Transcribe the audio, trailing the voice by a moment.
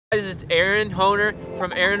It's Aaron Honer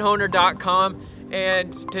from TeensReallyMatter.com,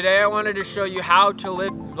 and today I wanted to show you how to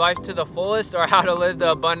live life to the fullest, or how to live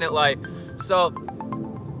the abundant life. So,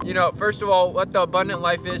 first of all, what the abundant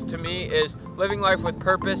life is to me is living life with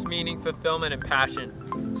purpose, meaning, fulfillment, and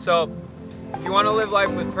passion. So, if you want to live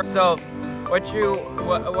life with purpose,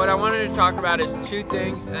 what I wanted to talk about is two or three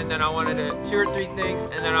things, and then I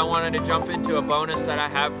wanted to jump into a bonus that I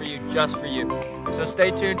have for you, just for you. So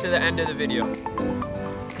stay tuned to the end of the video.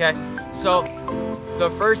 Okay, so the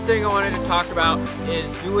first thing I wanted to talk about is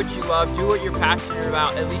do what you love, do what you're passionate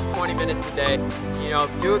about at least 20 minutes a day.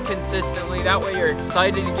 Do it consistently. That way you're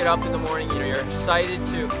excited to get up in the morning. You're excited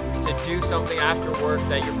to do something after work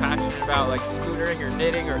that you're passionate about, like scootering or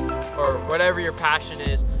knitting or whatever your passion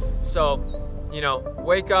is. So,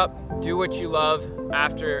 wake up, do what you love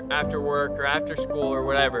after work or after school or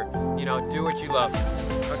whatever. Do what you love.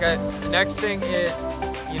 Okay, the next thing is,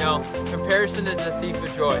 comparison is the thief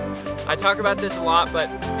of joy. I talk about this a lot, but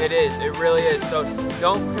it really is. So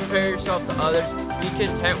don't compare yourself to others. Be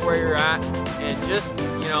content where you're at, and just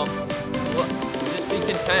be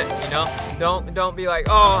content. Don't be like,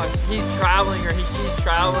 oh, he's traveling or she's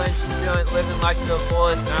traveling, she's living life to the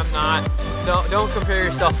fullest, and I'm not. Don't compare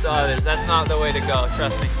yourself to others. That's not the way to go,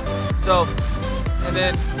 trust me. So, and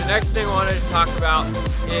then the next thing I wanted to talk about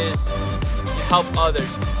is help others.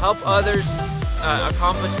 Help others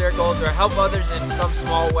accomplish their goals, or help others in some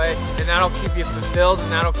small way, and that'll keep you fulfilled,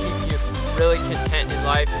 and that'll keep you really content in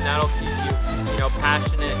life, and that'll keep you,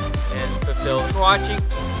 passionate and fulfilled. Thanks for watching.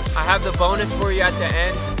 I have the bonus for you at the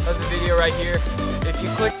end of the video right here. If you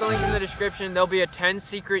click the link in the description, there'll be a 10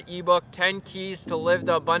 secret ebook, 10 keys to live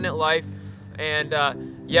the abundant life, and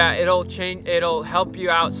yeah, it'll help you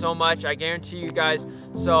out so much, I guarantee you guys.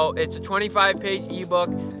 So it's a 25-page ebook,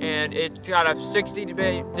 and it's got a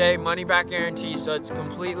 60-day money-back guarantee, so it's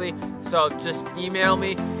completely, so just email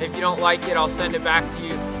me. If you don't like it, I'll send it back to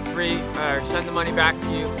you free, or send the money back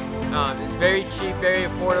to you. It's very cheap, very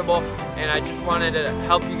affordable, and I just wanted to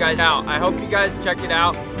help you guys out. I hope you guys check it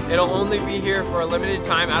out. It'll only be here for a limited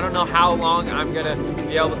time. I don't know how long I'm gonna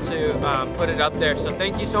be able to put it up there. So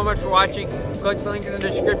thank you so much for watching. Click the link in the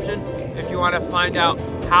description if you want to find out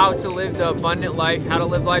how to live the abundant life, how to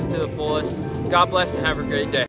live life to the fullest. God bless and have a great day.